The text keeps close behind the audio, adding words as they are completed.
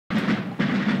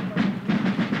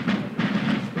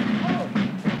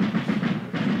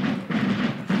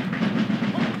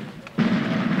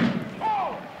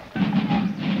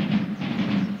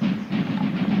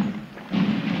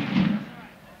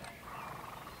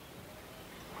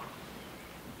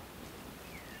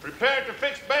Prepare to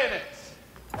fix bayonets.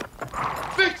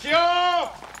 Fix your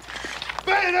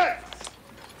bayonets!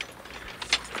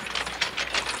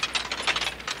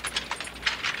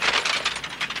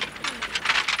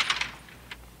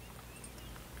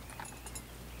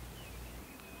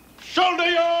 Shoulder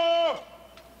your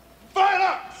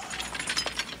bayonets!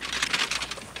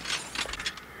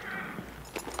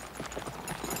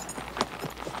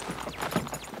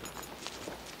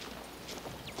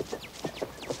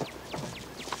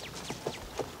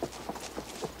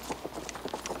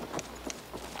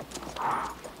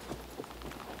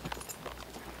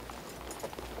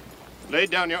 Lay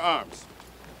down your arms.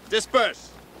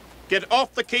 Disperse. Get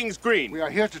off the King's Green. We are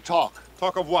here to talk.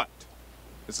 Talk of what?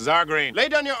 This is our green. Lay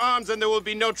down your arms and there will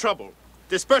be no trouble.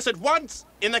 Disperse at once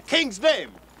in the King's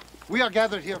name. We are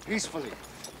gathered here peacefully.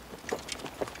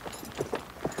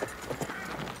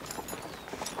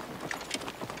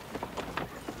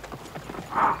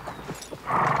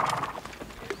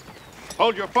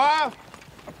 Hold your fire.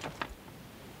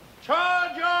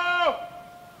 Charge your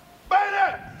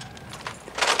bayonets!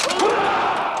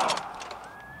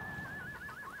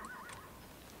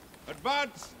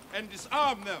 Advance and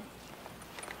disarm them.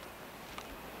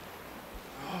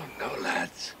 Oh, no,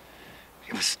 lads.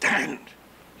 You must stand.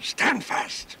 Stand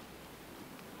fast.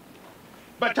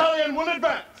 Battalion will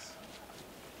advance.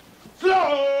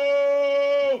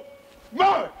 Slow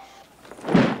march!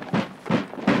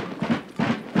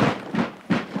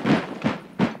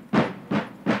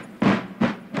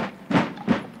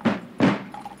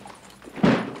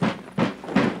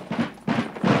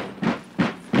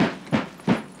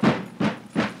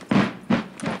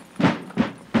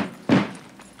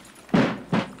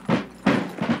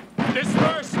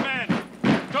 Disperse, men!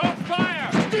 Don't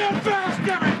fire! Stand fast,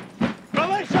 Derek!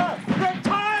 Militia,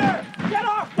 retire! Get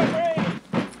off the green!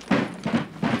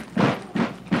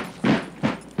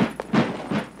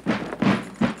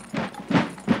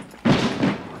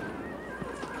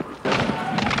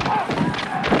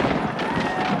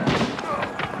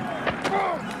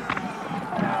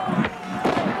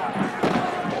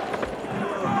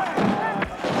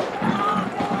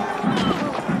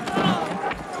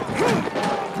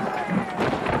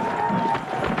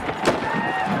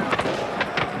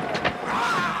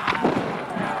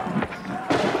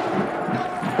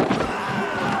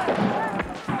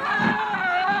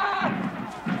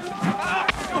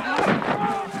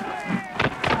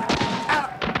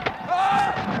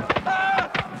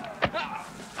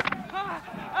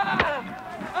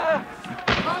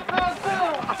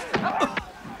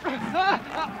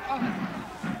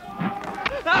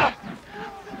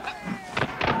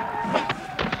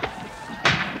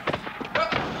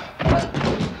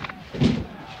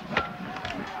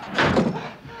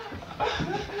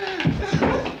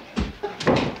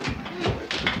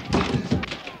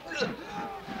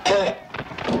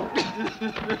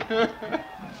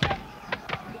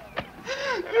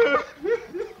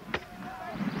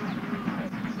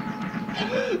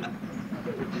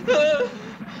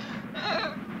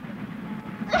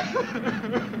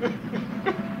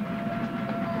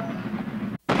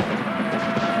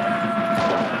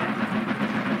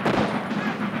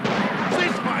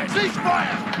 Ceasefire!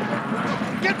 Ceasefire!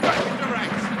 Get back into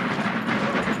ranks!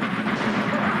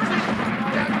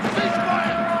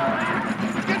 Ceasefire!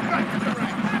 Get back into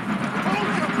ranks!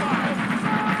 Hold your fire!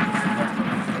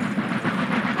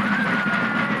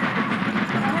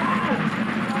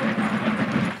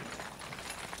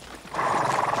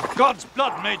 God's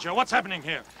blood, Major. What's happening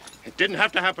here? It didn't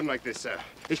have to happen like this, sir.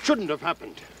 It shouldn't have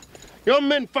happened. Your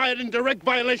men fired in direct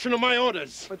violation of my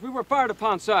orders. But we were fired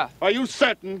upon, sir. Are you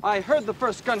certain? I heard the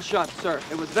first gunshot, sir.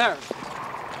 It was there.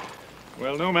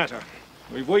 Well, no matter.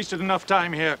 We've wasted enough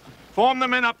time here. Form the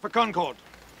men up for Concord.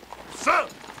 Sir!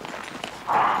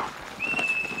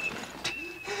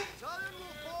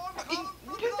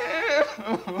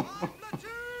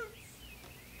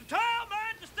 The tall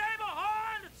man to stay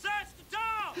behind and search the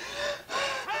door.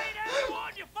 Train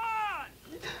everyone you find.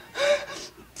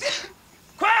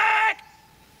 Quick!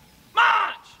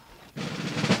 March!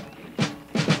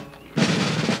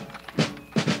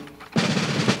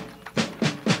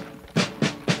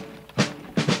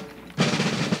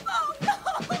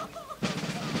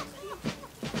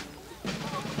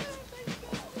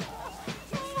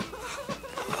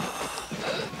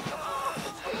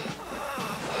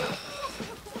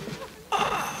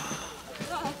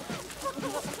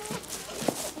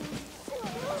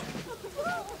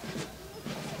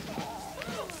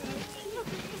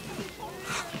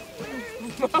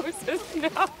 Moses, no.